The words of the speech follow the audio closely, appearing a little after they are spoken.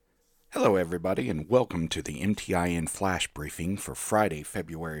Hello, everybody, and welcome to the MTIN flash briefing for Friday,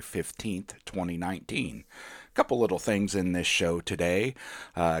 February 15th, 2019. A couple little things in this show today.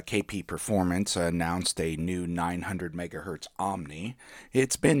 KP Performance announced a new 900 megahertz Omni.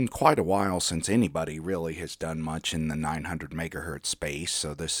 It's been quite a while since anybody really has done much in the 900 megahertz space,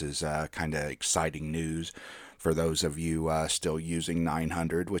 so this is kind of exciting news for those of you still using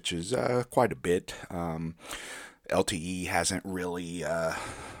 900, which is quite a bit. LTE hasn't really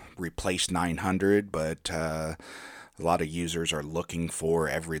replaced 900, but a lot of users are looking for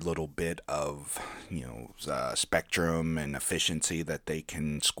every little bit of spectrum and efficiency that they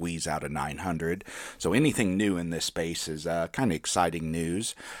can squeeze out of 900. So anything new in this space is kind of exciting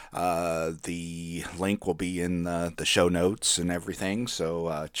news. The link will be in the show notes and everything,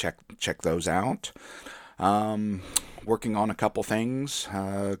 so check those out. Working on a couple things.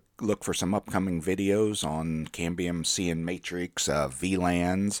 Look for some upcoming videos on Cambium CN Matrix,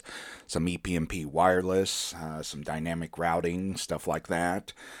 VLANs, some ePMP wireless, some dynamic routing, stuff like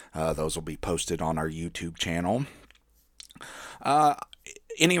that. Those will be posted on our YouTube channel.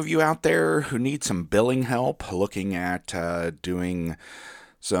 Any of you out there who need some billing help, looking at doing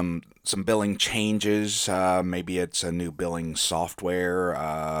some billing changes, maybe it's a new billing software,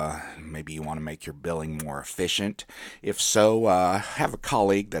 maybe you want to make your billing more efficient. If so, have a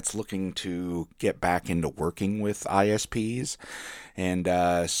colleague that's looking to get back into working with ISPs,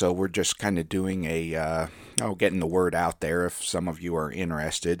 and so we're just kind of doing getting the word out there. If some of you are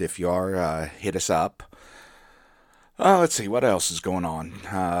interested, if you are, hit us up. Let's see, what else is going on?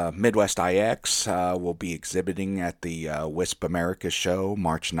 Midwest IX will be exhibiting at the WISP America show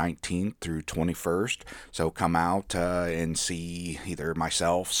March 19th through 21st. So come out and see either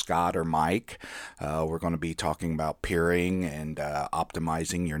myself, Scott, or Mike. We're going to be talking about peering and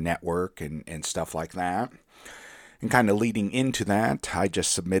optimizing your network and stuff like that. And kind of leading into that, I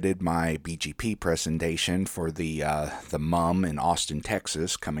just submitted my BGP presentation for the MUM in Austin,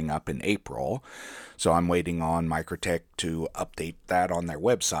 Texas, coming up in April. So I'm waiting on Microtech to update that on their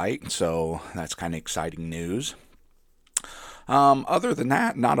website. So that's kind of exciting news. Other than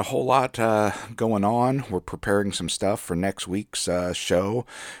that, not a whole lot going on. We're preparing some stuff for next week's show.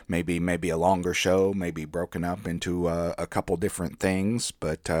 Maybe a longer show, maybe broken up into a couple different things.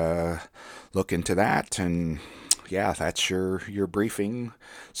 But look into that, and yeah, that's your briefing.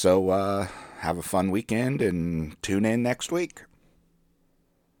 So have a fun weekend and tune in next week.